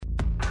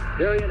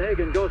Darian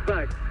Hagan goes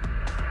back.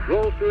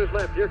 Rolls to his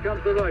left. Here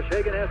comes the rush.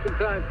 Hagan has some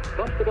time.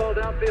 Pumps the ball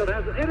downfield.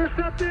 Has it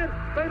intercepted.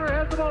 Baylor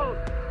has the ball.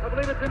 I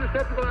believe it's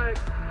intercepted by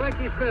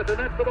Frankie Smith, and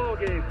that's the ball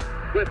game.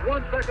 With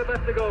 1 second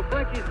left to go,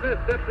 Frankie Smith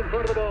steps in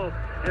front of the ball,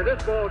 and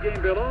this ball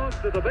game belongs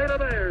to the Baylor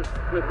Bears.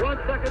 With 1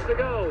 second to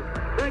go,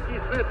 Frankie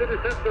Smith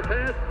intercepts the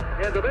pass,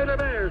 and the Baylor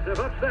Bears have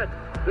upset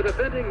the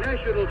defending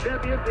national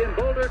champions in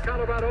Boulder,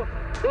 Colorado,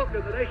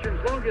 broken the nation's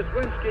longest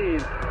win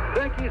scheme.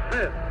 Frankie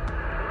Smith,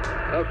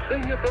 a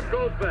senior from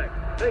Groesbeck,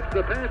 takes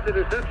the pass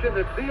interception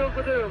that seals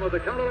the doom of the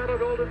Colorado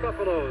Golden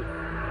Buffaloes.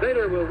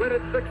 Baylor will win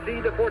it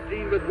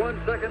 16-14 with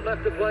 1 second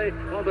left to play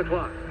on the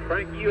clock.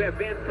 Frank, you have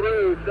been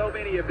through so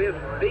many of these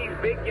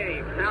big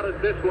games. How does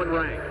this one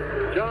rank?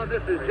 John,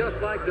 this is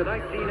just like the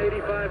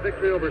 1985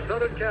 victory over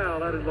Southern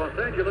Cal out in Los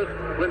Angeles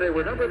when they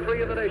were number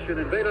 3 in the nation,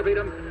 and Baylor beat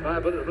them by, I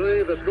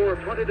believe, a score of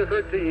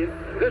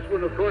 20-13. This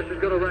one, of course, is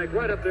going to rank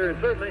right up there, and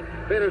certainly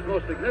Baylor's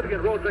most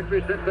significant road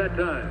victory since that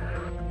time.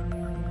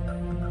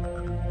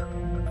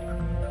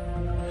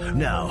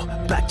 Now,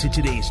 back to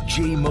today's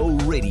J-Mo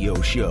Radio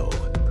Show.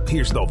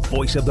 Here's the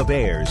voice of the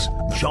Bears,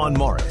 John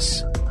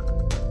Morris.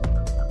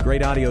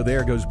 Great audio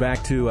there. Goes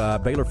back to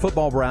Baylor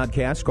football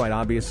broadcast. Quite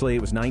obviously,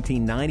 it was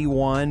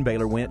 1991.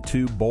 Baylor went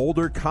to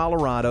Boulder,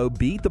 Colorado,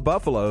 beat the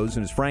Buffaloes,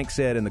 and as Frank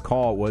said in the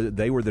call,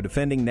 they were the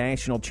defending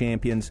national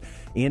champions,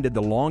 ended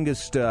the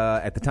longest,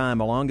 at the time,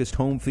 the longest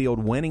home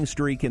field winning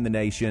streak in the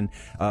nation,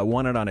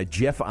 won it on a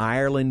Jeff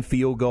Ireland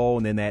field goal,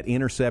 and then that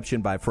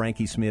interception by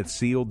Frankie Smith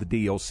sealed the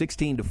deal.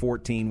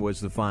 16-14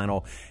 was the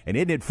final, and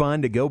isn't it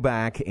fun to go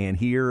back and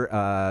hear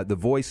the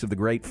voice of the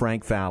great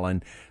Frank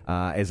Fallon.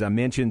 As I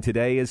mentioned,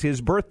 today is his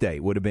birthday.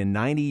 Would have been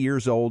 90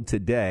 years old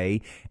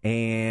today.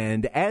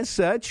 And as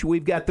such,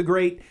 we've got the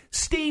great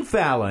Steve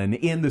Fallon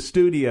in the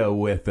studio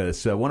with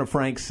us, one of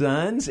Frank's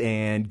sons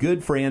and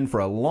good friend for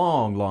a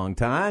long, long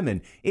time.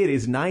 And it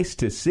is nice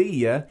to see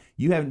you.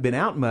 You haven't been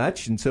out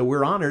much, and so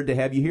we're honored to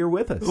have you here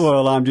with us.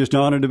 Well, I'm just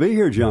honored to be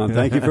here, John.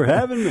 Thank you for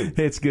having me.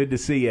 It's good to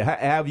see you. How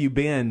have you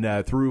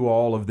been through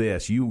all of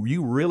this?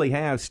 You really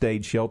have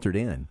stayed sheltered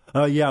in.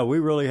 Yeah, we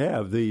really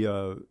have.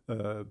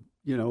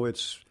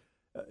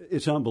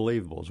 It's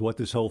unbelievable is what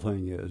this whole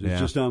thing is. It's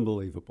just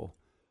unbelievable.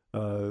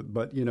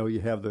 But, you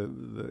have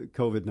the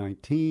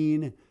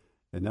COVID-19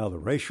 and now the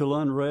racial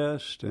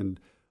unrest and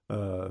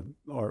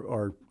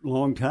our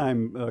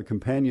longtime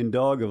companion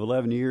dog of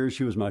 11 years.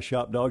 She was my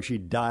shop dog. She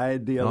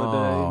died the other day.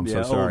 I'm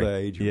so sorry. Old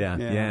age.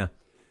 Yeah.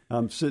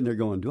 I'm sitting there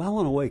going, do I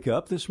want to wake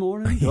up this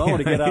morning? Do I want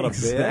to get out of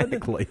bed?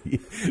 Exactly.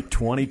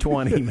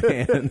 2020,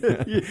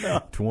 man.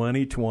 Yeah.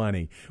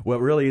 2020. Well,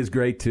 it really is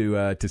great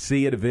to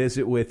see you, to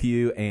visit with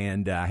you.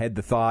 And I had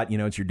the thought,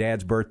 it's your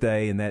dad's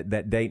birthday, and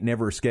that date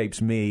never escapes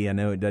me. I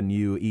know it doesn't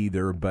you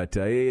either, but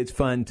it's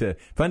fun to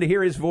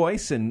hear his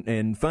voice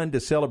and fun to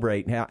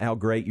celebrate how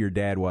great your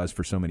dad was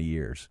for so many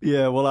years.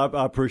 Yeah, well,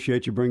 I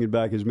appreciate you bringing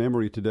back his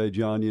memory today,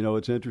 John.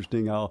 It's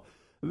interesting. I'll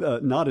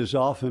not as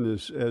often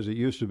as it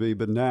used to be,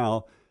 but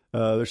now.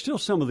 There's still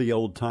some of the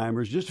old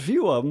timers, just a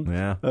few of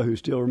them, who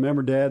still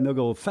remember Dad, and they'll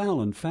go,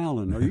 Fallon,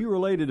 are you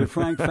related to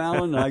Frank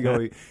Fallon? And I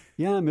go,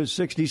 yeah, I'm his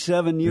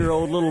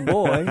 67-year-old little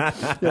boy.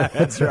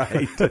 That's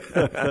right.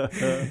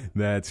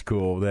 That's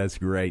cool. That's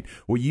great.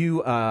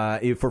 Well,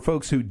 for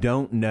folks who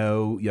don't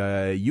know,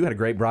 you had a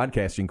great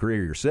broadcasting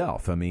career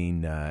yourself. I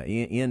mean,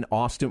 in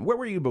Austin. Where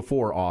were you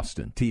before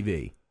Austin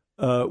TV?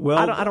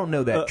 Well, I don't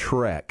know that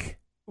trek.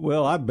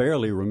 Well, I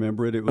barely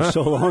remember it. It was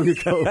so long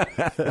ago.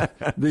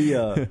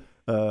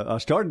 I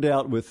started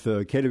out with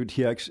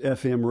KWTX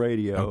FM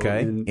radio.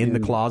 Okay, in the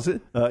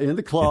closet? In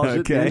the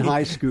closet, okay. In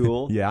high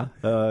school. Yeah.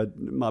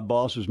 My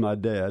boss was my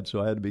dad,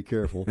 so I had to be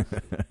careful.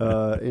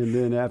 And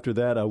then after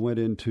that, I went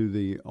into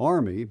the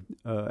Army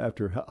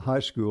after high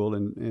school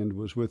and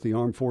was with the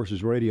Armed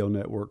Forces Radio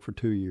Network for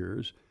 2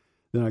 years.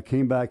 Then I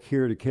came back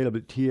here to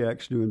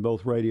KWTX doing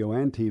both radio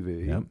and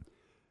TV. Yep.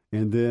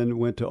 And then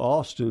went to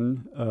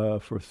Austin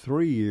for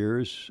 3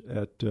 years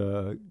at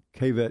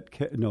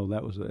KVET. No,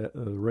 that was a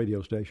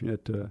radio station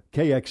at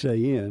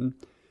KXAN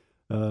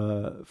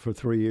for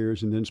 3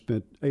 years, and then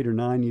spent 8 or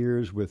 9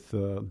 years with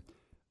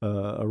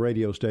a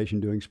radio station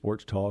doing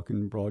sports talk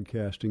and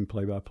broadcasting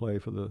play-by-play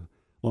for the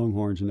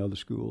Longhorns and other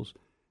schools.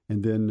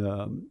 And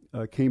then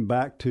came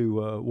back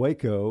to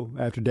Waco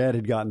after Dad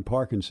had gotten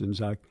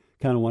Parkinson's. I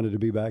kind of wanted to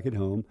be back at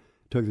home.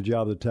 Took the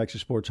job at the Texas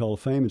Sports Hall of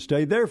Fame and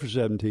stayed there for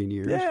 17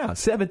 years. Yeah,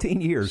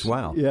 17 years.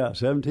 Wow. Yeah,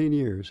 17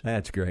 years.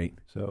 That's great.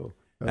 So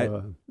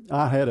I've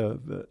had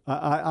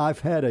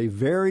a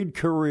varied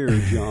career,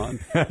 John.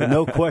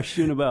 No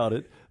question about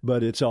it.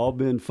 But it's all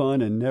been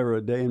fun, and never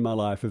a day in my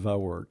life have I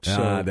worked.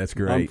 So that's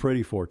great. I'm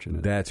pretty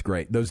fortunate. That's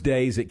great. Those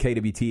days at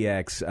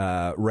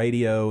KWTX,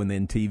 radio and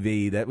then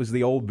TV, that was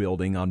the old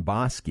building on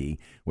Bosque,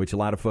 which a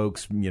lot of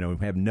folks,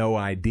 have no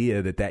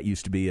idea that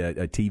used to be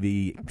a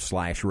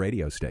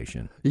TV/radio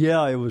station.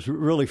 Yeah, it was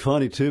really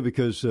funny, too,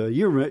 because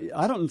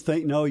I don't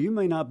think, you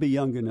may not be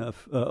old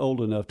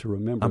enough to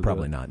remember. I'm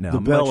probably not. No, the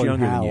I'm Bell much and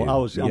younger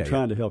Howell. than you. I'm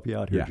trying to help you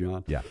out here,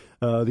 John. Yeah.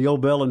 The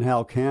old Bell and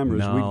Howell cameras.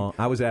 No,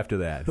 I was after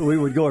that. We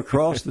would go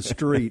across the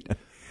street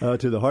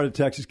to the heart of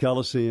Texas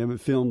Coliseum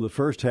and film the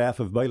first half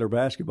of Baylor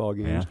basketball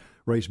games. Yeah.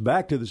 Race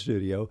back to the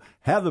studio,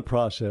 have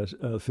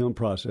the film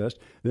processed.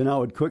 Then I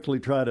would quickly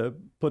try to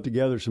put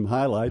together some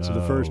highlights of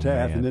the first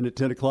half, man. and then at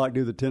 10 o'clock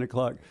do the 10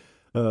 o'clock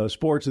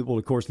sports. Well,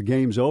 of course, the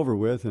game's over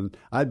with, and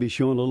I'd be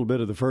showing a little bit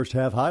of the first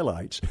half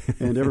highlights.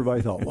 And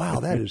everybody thought,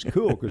 wow, that is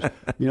cool, because,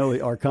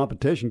 our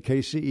competition,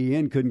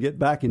 KCEN, couldn't get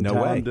back in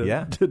time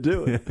to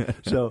do it.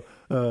 So,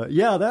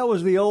 that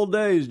was the old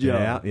days,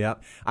 John. Yeah.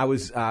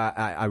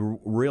 I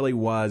really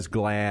was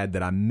glad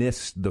that I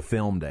missed the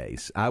film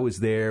days. I was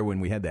there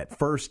when we had that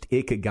first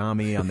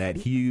Ikegami on that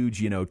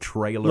huge,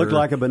 trailer. Looked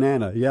like a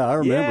banana. Yeah, I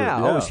remember.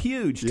 Yeah, it was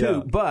huge, too.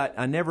 Yeah. But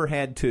I never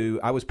had to.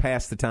 I was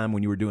past the time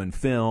when you were doing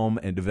film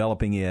and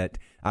developing it.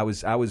 I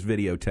was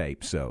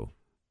videotaped, so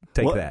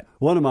take that.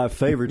 One of my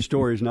favorite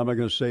stories, and I'm not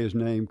going to say his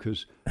name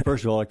because,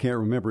 first of all, I can't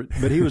remember it,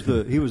 but he was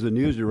the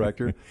news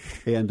director,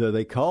 and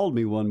they called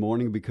me one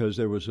morning because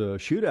there was a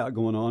shootout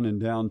going on in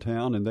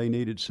downtown, and they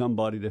needed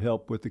somebody to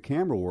help with the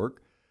camera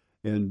work.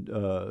 And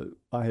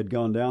I had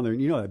gone down there,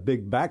 and that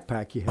big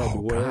backpack you had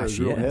to wear, it was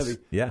real heavy.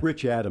 Yeah.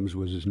 Rich Adams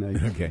was his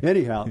name. Okay.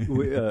 Anyhow,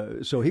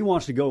 so he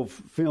wants to go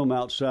film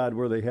outside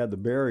where they had the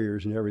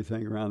barriers and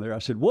everything around there. I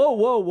said,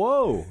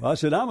 whoa. I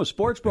said, I'm a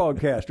sports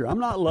broadcaster. I'm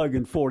not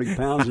lugging 40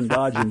 pounds and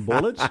dodging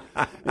bullets.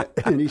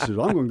 And he says,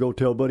 I'm going to go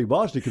tell Buddy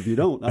Bostic if you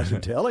don't. I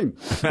said, tell him.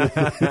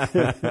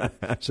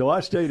 So I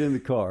stayed in the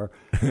car,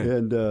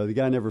 and the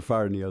guy never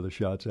fired any other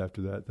shots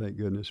after that, thank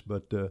goodness.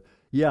 But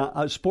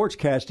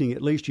sportscasting,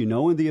 at least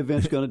when the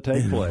event's going to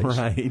take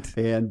place. Right.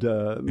 And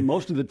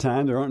most of the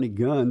time, there aren't any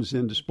guns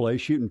in display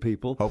shooting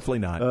people. Hopefully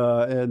not.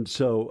 And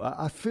so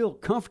I feel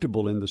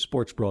comfortable in the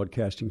sports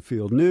broadcasting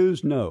field.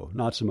 News, no,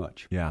 not so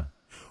much. Yeah.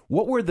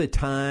 What were the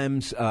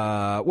times,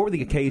 what were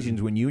the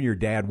occasions when you and your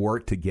dad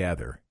worked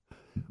together?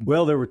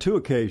 Well, there were two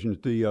occasions.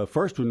 The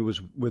first one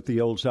was with the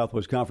old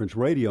Southwest Conference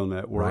Radio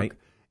Network. Right.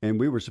 And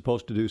we were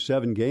supposed to do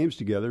 7 games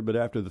together, but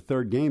after the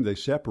third game, they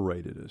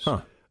separated us.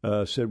 Huh.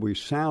 Said we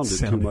sounded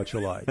too much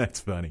alike.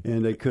 That's funny.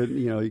 And they couldn't,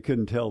 you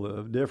couldn't tell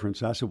the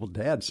difference. I said, well,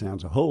 Dad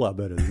sounds a whole lot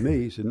better than me.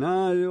 He said,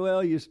 no,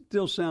 well, you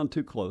still sound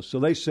too close. So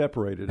they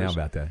separated us. How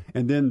about that?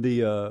 And then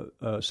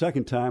the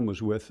second time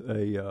was with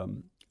a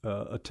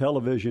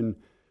television,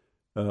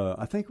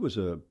 I think it was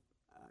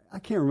I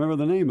can't remember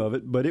the name of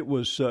it, but it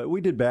was, we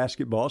did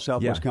basketball,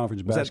 Southwest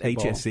Conference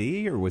basketball. Was that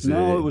HSE or was it?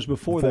 No, it was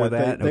before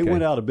that. They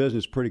went out of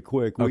business pretty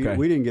quick. We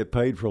didn't get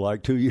paid for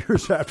like 2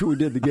 years after we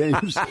did the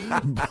games.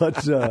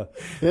 But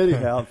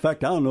anyhow, in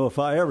fact, I don't know if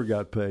I ever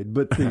got paid.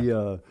 But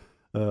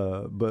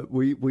but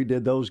we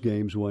did those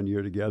games one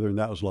year together, and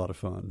that was a lot of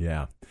fun.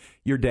 Yeah.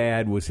 Your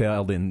dad was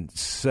held in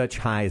such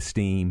high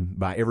esteem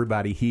by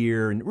everybody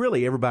here and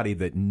really everybody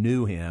that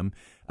knew him.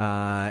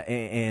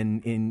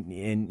 And he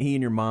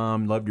and your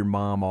mom loved your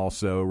mom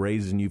also,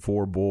 raising you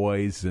 4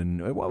 boys.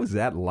 And what was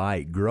that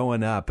like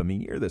growing up? I mean,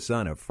 you're the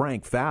son of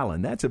Frank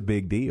Fallon. That's a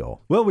big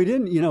deal. Well, we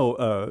didn't,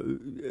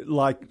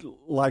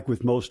 like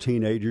with most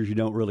teenagers, you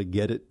don't really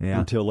get it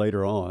until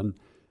later on.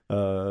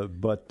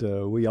 But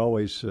we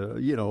always,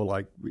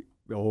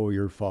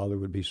 your father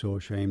would be so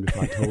ashamed if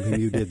I told him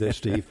you did this,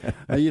 Steve.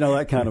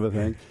 That kind of a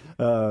thing.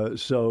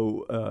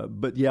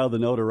 But the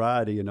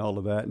notoriety and all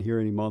of that, and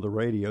hearing him on the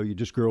radio, you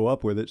just grow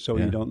up with it, so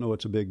you don't know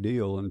it's a big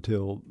deal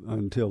until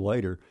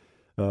later.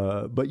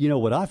 But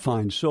what I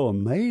find so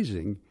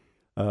amazing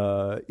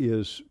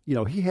is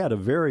he had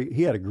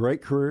a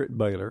great career at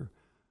Baylor.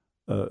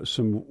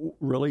 Some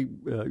really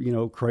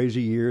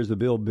crazy years, the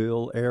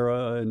Bill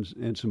era,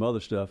 and some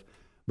other stuff.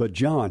 But,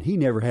 John, he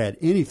never had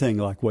anything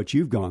like what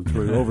you've gone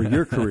through over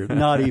your career,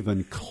 not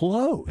even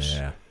close.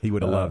 Yeah, he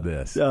would have loved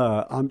this.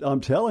 I'm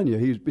telling you,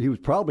 he was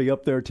probably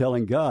up there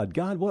telling God,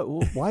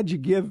 why'd you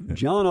give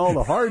John all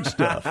the hard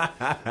stuff?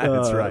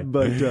 That's right.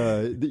 But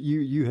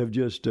you have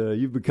just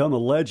you've become a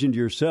legend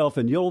yourself,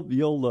 and you'll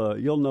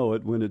know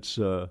it when it's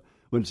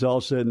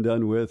all said and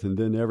done with, and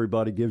then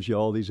everybody gives you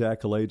all these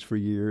accolades for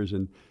years.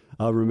 And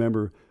I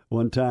remember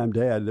one time,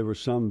 Dad, there was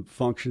some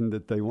function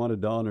that they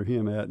wanted to honor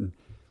him at,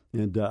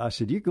 and I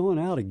said, "You going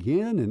out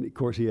again?" And of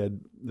course, he had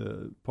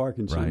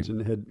Parkinson's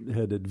and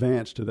had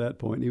advanced to that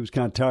point. He was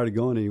kind of tired of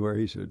going anywhere.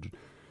 He said,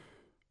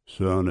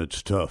 "Son,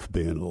 it's tough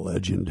being a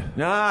legend." Is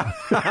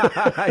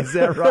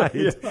that right?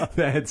 Yeah.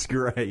 That's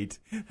great.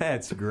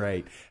 That's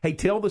great. Hey,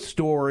 tell the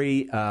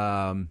story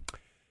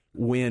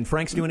when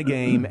Frank's doing a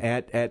game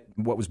at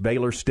what was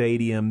Baylor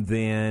Stadium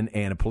then,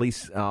 and a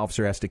police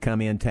officer has to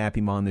come in, tap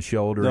him on the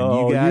shoulder. Oh,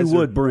 and you guys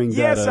would bring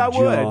that up, Yes, I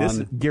John.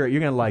 would. Garrett, you're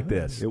going to like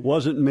this. It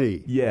wasn't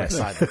me. Yes.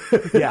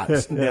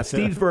 Now,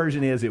 Steve's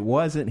version is it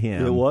wasn't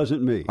him. It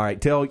wasn't me. All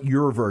right, tell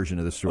your version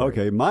of the story.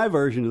 Okay, my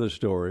version of the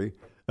story,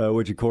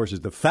 which of course is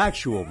the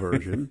factual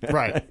version,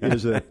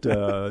 is that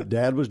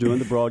Dad was doing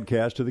the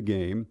broadcast of the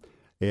game,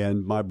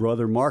 and my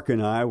brother Mark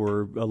and I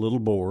were a little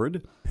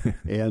bored,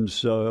 and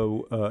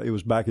so it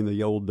was back in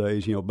the old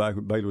days, back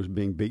when Baylor was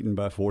being beaten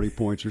by 40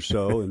 points or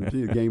so, and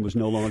the game was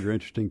no longer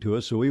interesting to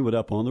us, so we went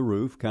up on the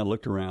roof, kind of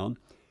looked around,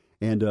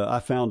 and I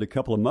found a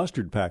couple of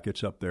mustard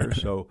packets up there,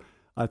 so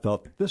I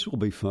thought, this will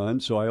be fun.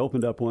 So I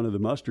opened up one of the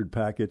mustard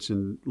packets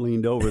and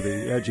leaned over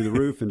the edge of the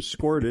roof and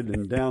squirted,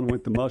 and down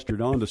went the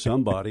mustard onto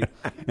somebody.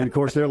 And, of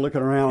course, they're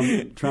looking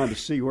around trying to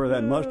see where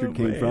that mustard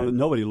came from. And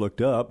nobody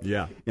looked up.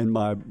 Yeah. And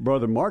my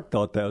brother Mark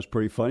thought that was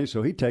pretty funny,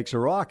 so he takes a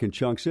rock and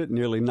chunks it and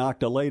nearly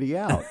knocked a lady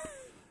out.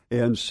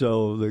 And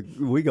so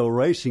we go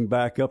racing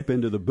back up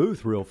into the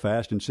booth real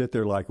fast and sit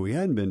there like we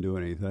hadn't been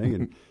doing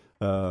anything.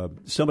 And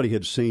somebody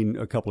had seen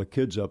a couple of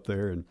kids up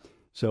there, and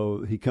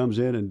so he comes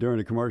in, and during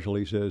the commercial,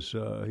 he says,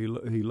 he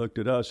looked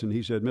at us, and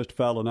he said, Mr.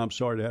 Fallon, I'm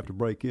sorry to have to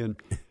break in,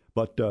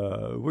 but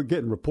we're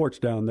getting reports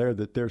down there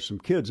that there's some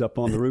kids up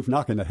on the roof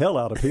knocking the hell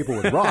out of people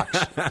with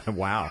rocks.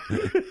 Wow.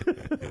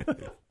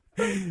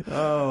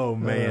 Oh,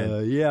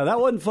 man. Yeah, that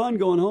wasn't fun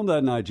going home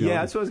that night, John.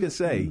 Yeah, that's what I was going to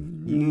say.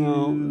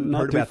 You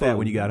heard about that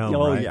when you got home,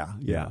 oh, right?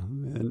 Yeah.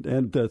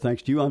 And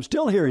thanks to you, I'm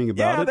still hearing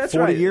about it that's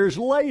 40 right. years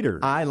later.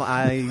 I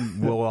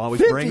will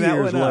always bring that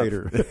one up.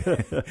 later.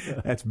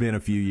 That's been a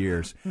few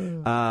years.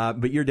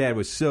 But your dad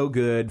was so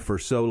good for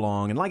so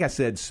long. And like I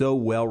said, so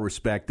well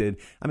respected.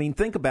 I mean,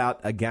 think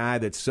about a guy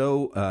that's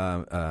so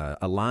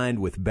aligned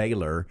with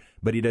Baylor,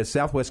 but he does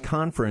Southwest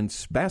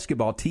Conference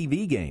basketball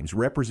TV games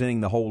representing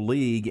the whole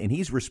league. And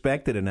he's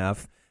respected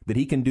enough that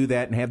he can do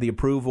that and have the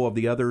approval of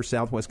the other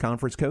Southwest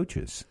Conference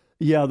coaches.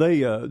 Yeah,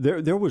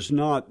 there was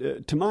not,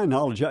 to my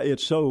knowledge,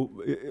 it's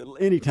so,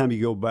 anytime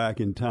you go back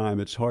in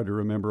time, it's hard to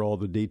remember all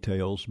the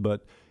details,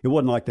 but it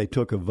wasn't like they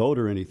took a vote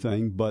or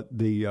anything, but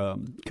the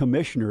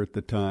commissioner at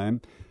the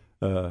time,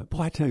 boy,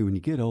 I tell you, when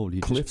you get old,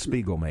 Cliff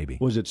Spiegel, maybe.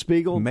 Was it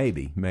Spiegel?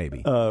 Maybe.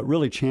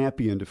 Really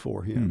championed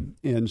for him.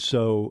 And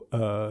so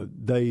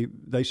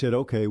they said,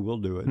 okay, we'll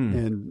do it.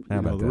 And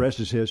the rest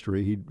is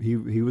history.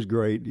 He was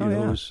great.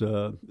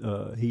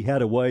 He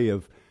had a way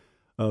of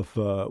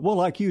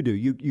like you do.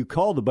 You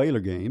call the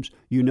Baylor games.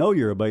 You know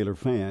you're a Baylor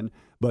fan,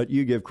 but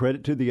you give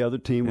credit to the other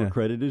team where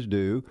credit is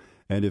due.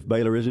 And if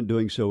Baylor isn't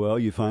doing so well,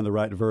 you find the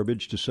right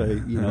verbiage to say,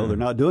 they're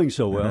not doing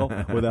so well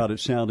without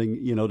it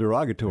sounding,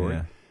 derogatory.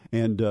 Yeah.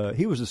 And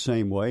he was the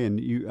same way,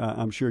 and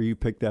I'm sure you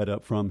picked that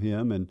up from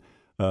him, and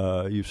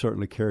you've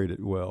certainly carried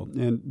it well.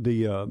 And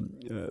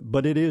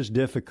but it is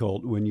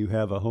difficult when you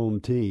have a home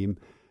team,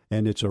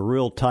 and it's a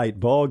real tight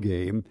ball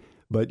game,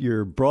 but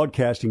you're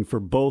broadcasting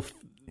for both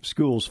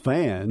schools'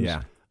 fans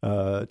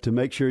to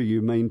make sure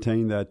you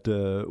maintain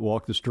that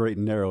walk the straight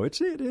and narrow.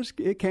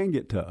 It can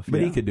get tough.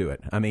 But he could do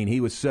it. I mean, he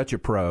was such a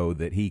pro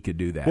that he could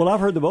do that. Well, I've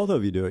heard the both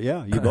of you do it.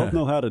 Yeah, you both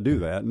know how to do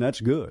that, and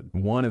that's good.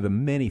 One of the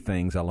many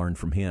things I learned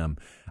from him.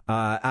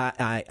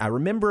 I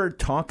remember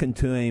talking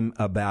to him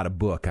about a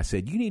book. I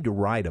said, you need to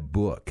write a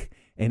book.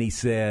 And he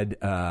said,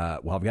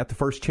 well, I've got the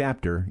first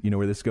chapter. You know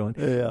where this is going?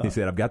 Yeah. He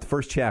said, I've got the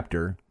first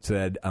chapter.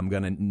 Said, I'm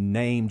going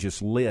to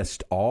just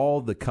list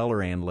all the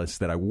color analysts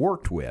that I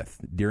worked with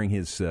during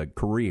his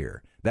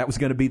career. That was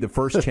going to be the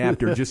first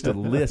chapter, just a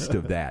list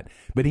of that.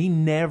 But he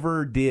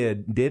never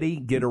did he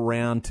get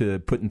around to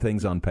putting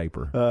things on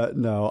paper?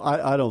 No,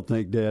 I don't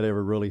think Dad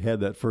ever really had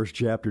that first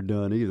chapter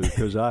done either,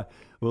 because I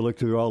looked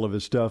through all of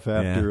his stuff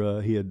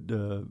after he had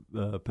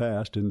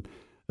passed, and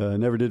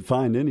never did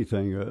find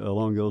anything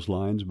along those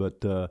lines.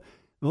 But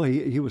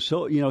he was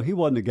so, he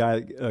wasn't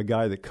a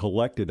guy that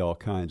collected all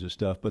kinds of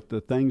stuff, but the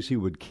things he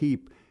would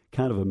keep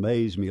kind of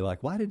amazed me.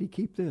 Like, why did he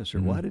keep this, or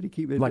why did he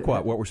keep it? Like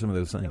what? What were some of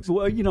those things?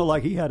 Well,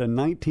 like he had a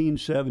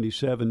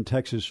 1977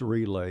 Texas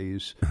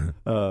Relays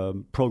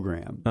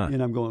program,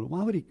 and I'm going,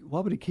 why would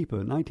he keep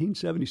a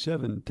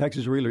 1977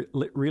 Texas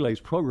Relays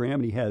program?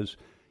 And he has,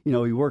 he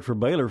worked for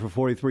Baylor for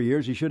 43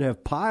 years. He should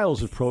have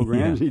piles of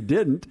programs. He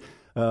didn't.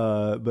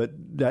 But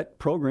that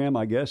program,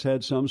 I guess,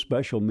 had some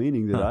special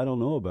meaning that I don't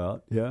know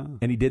about. Yeah.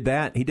 And he did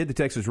that. He did the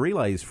Texas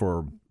Relays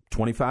for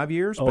 25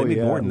 years,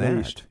 maybe more than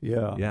that.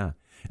 Yeah. Yeah.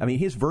 I mean,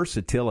 his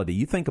versatility,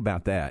 you think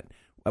about that,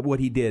 what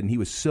he did, and he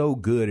was so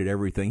good at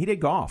everything. He did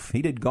golf.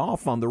 He did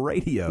golf on the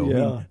radio.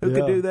 Yeah, who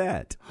could do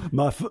that?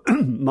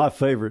 My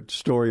favorite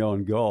story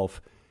on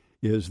golf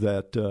is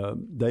that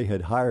they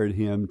had hired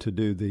him to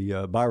do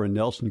the Byron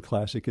Nelson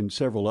Classic, and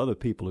several other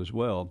people as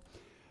well.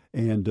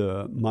 And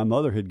my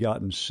mother had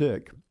gotten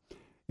sick,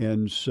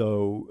 and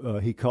so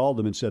he called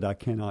them and said, I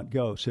cannot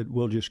go. Said,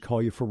 we'll just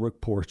call you for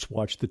reports.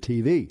 Watch the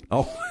TV.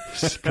 Oh,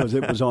 because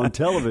it was on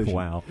television.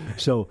 Wow.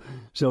 So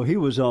he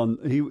was on.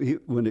 He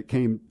when it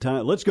came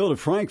time, let's go to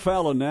Frank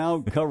Fallon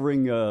now,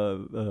 covering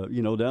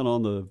down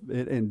on the.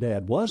 And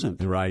Dad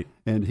wasn't right.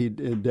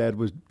 And Dad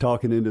was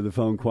talking into the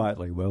phone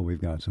quietly. Well, we've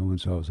got so and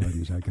so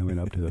coming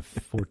up to the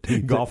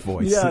 14th golf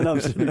voice. Yeah, and I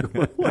was sitting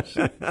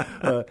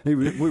going,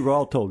 we were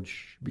all told,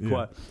 shh, be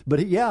quiet. But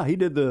he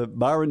did the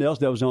Byron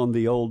Nelson. That was on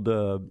the old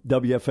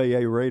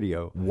WFAA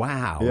radio.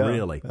 Wow, yeah,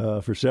 really?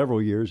 For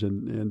several years,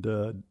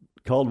 and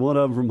called one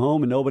of them from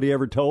home, and nobody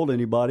ever told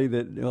anybody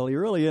that, well,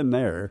 you're really in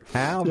there.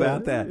 How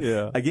about that?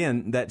 Yeah.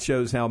 Again, that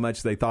shows how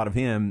much they thought of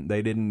him.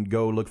 They didn't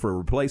go look for a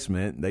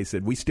replacement. They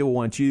said, we still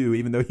want you,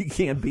 even though you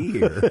can't be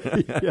here.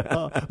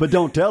 Yeah, but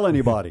don't tell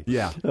anybody.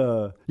 Yeah.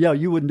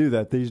 You wouldn't do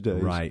that these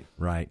days.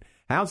 Right.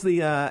 How's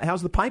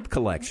the pipe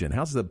collection?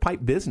 How's the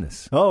pipe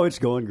business? Oh, it's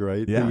going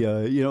great. Yeah.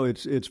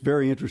 It's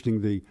very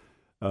interesting.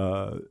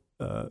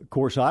 of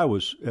course,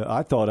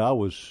 I thought I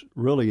was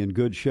really in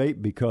good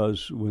shape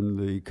because when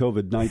the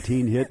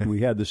COVID-19 hit and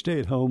we had the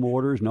stay-at-home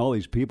orders and all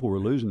these people were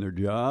losing their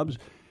jobs,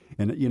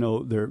 and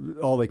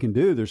all they can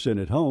do, they're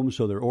sitting at home,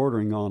 so they're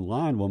ordering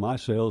online. Well, my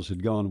sales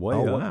had gone way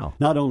up, wow.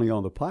 not only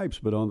on the pipes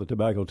but on the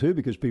tobacco too,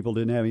 because people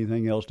didn't have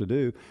anything else to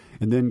do.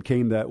 And then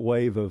came that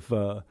wave of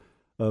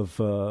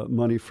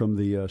money from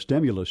the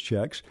stimulus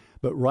checks.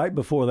 But right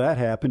before that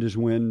happened is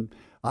when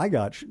I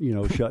got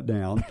shut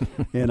down,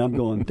 and I'm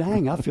going,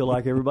 dang, I feel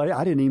like everybody.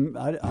 I didn't even,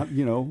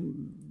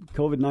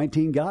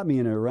 COVID-19 got me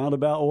in a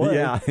roundabout way.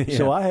 Yeah.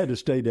 So I had to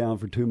stay down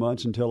for 2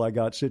 months until I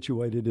got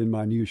situated in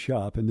my new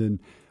shop, and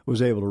then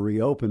was able to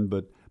reopen.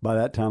 But by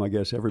that time, I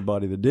guess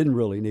everybody that didn't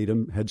really need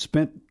them had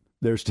spent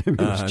their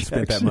stimulus checks.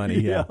 Spent that money,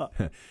 yeah.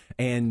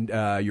 And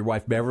your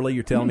wife Beverly,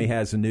 you're telling me,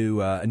 has a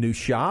new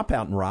shop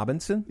out in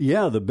Robinson.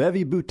 Yeah, the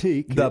Bevy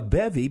Boutique. The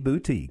Bevy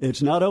Boutique.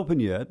 It's not open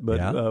yet,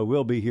 but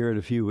we'll be here in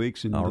a few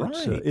weeks. And all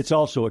right. It's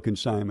also a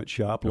consignment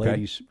shop,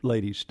 okay.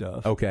 ladies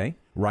stuff. Okay,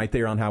 right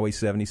there on Highway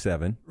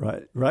 77.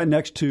 Right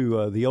next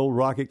to the old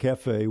Rocket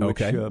Cafe, which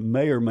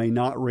may or may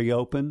not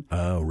reopen.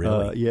 Oh,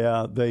 really?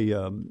 Yeah, they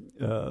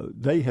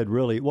had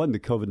really, it wasn't the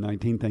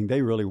COVID-19 thing.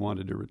 They really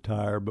wanted to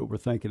retire, but we're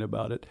thinking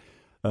about it.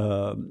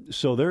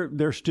 So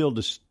they're still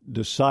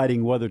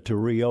deciding whether to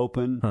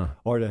reopen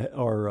or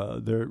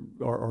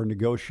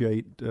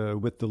negotiate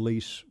with the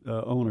lease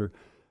owner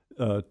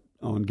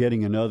on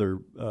getting another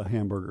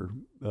hamburger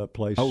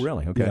place. Oh,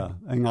 really? Okay. Yeah,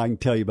 and I can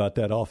tell you about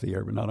that off the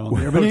air, but not on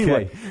the air. But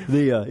anyway,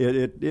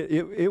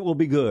 it will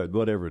be good,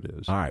 whatever it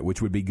is. All right,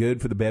 which would be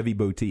good for the Bevy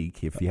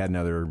Boutique if you had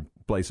another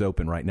place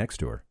open right next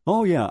to her.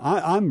 Oh yeah,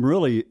 I'm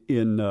really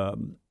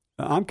I'm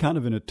kind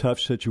of in a tough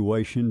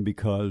situation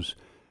because.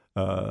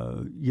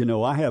 I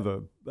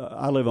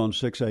live on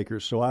 6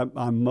 acres, so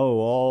I mow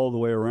all the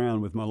way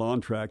around with my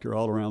lawn tractor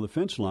all around the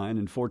fence line,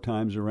 and 4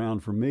 times around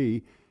for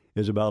me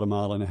is about 1.5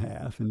 miles,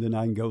 and then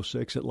I can go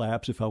 6 at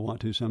laps if I want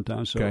to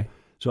sometimes. So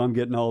I'm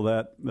getting all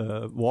that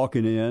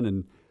walking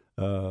in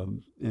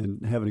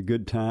and having a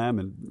good time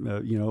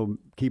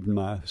and keeping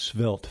my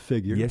svelte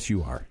figure. Yes,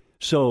 you are.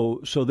 So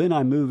then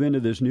I move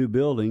into this new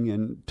building,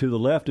 and to the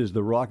left is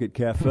the Rocket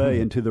Cafe,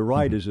 and to the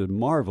right is a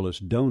marvelous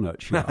donut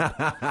shop.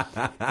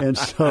 And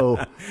so,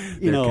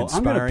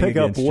 I'm going to pick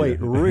up weight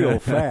real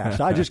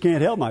fast. I just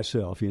can't help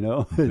myself,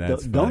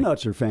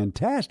 Donuts are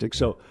fantastic.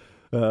 So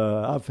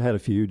I've had a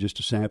few just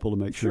to sample to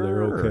make sure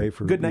they're okay.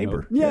 For good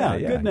neighbor.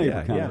 Good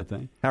neighbor kind of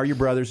thing. How are your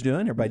brothers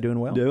doing? Everybody doing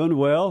well? Doing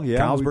well, yeah.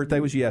 Kyle's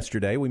birthday was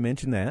yesterday. We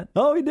mentioned that.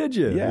 Oh, did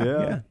you?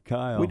 Yeah.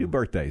 Kyle. We do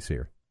birthdays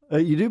here.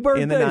 You do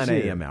birthdays in the 9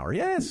 a.m. hour.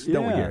 Yes,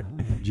 don't we, Garrett?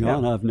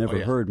 John, I've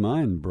never heard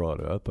mine brought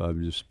up.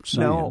 I'm just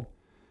saying. No,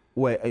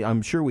 wait,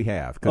 I'm sure we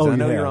have because I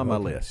know you're on my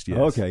list. Yes.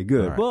 Okay,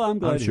 good. Right. Well, I'm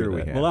glad. I'm sure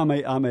we have. Well, I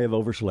may have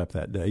overslept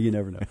that day. You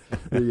never know.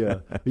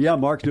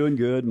 Mark's doing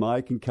good.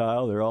 Mike and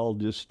Kyle, they're all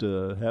just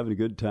having a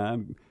good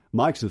time.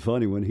 Mike's the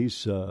funny one. He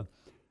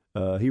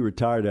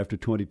retired after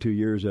 22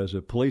 years as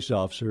a police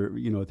officer,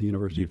 at the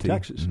University of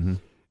Texas. Mm-hmm.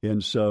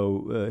 And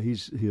so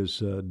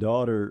his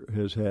daughter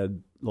has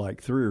had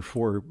like 3 or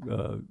 4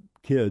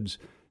 kids,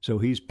 so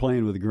he's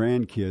playing with the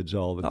grandkids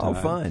all the time. Oh,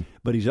 fun.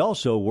 But he's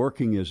also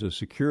working as a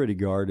security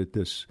guard at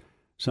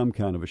some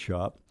kind of a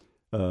shop.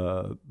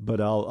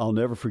 But I'll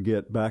never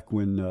forget back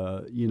when,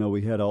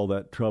 we had all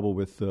that trouble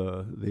with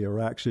the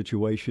Iraq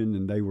situation,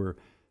 and they were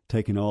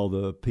taking all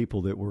the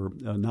people that were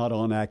not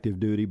on active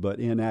duty but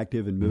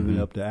inactive and moving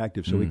up to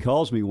active. So he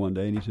calls me one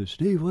day and he says,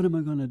 Steve, what am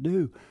I going to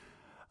do?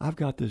 I've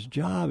got this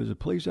job as a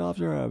police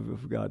officer.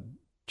 I've got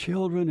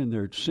children, and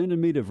they're sending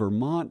me to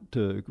Vermont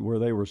to where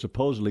they were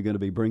supposedly going to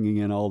be bringing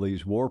in all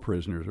these war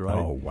prisoners, right?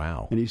 Oh,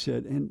 wow. And he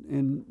said,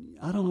 and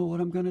I don't know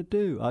what I'm going to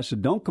do. I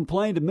said, don't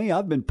complain to me.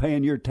 I've been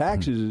paying your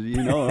taxes,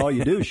 all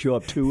you do is show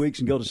up 2 weeks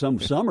and go to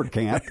some summer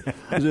camp.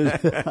 I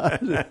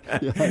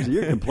said,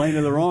 you're complaining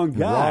to the wrong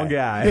guy. Wrong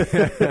guy.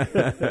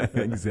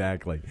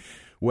 Exactly.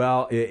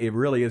 Well, it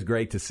really is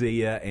great to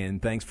see you,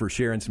 and thanks for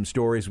sharing some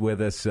stories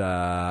with us.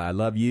 I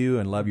love you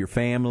and love your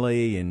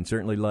family and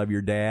certainly love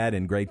your dad,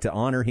 and great to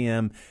honor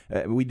him.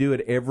 We do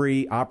it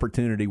every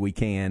opportunity we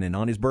can, and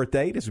on his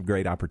birthday, it is a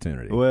great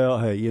opportunity. Well,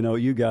 hey,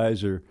 you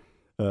guys are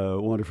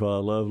wonderful. I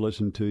love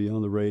listening to you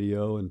on the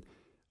radio, and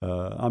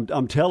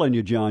I'm telling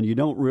you, John, you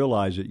don't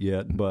realize it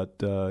yet, but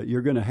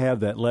you're going to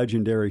have that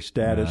legendary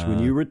status when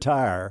you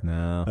retire.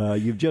 No.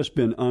 You've just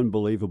been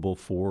unbelievable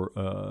for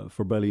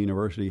Baylor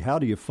University. How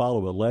do you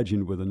follow a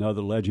legend with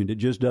another legend? It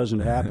just doesn't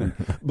happen,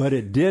 but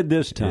it did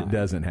this time. It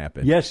doesn't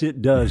happen. Yes,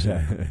 it does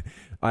happen.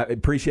 I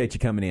appreciate you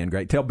coming in.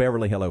 Great. Tell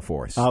Beverly hello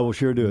for us. I will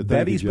sure do it. Thank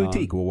Bevy's you, John.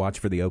 Boutique. We'll watch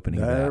for the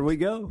opening. There we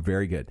go.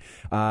 Very good.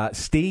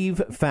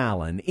 Steve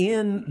Fallon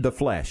in the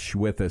flesh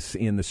with us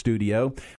in the studio.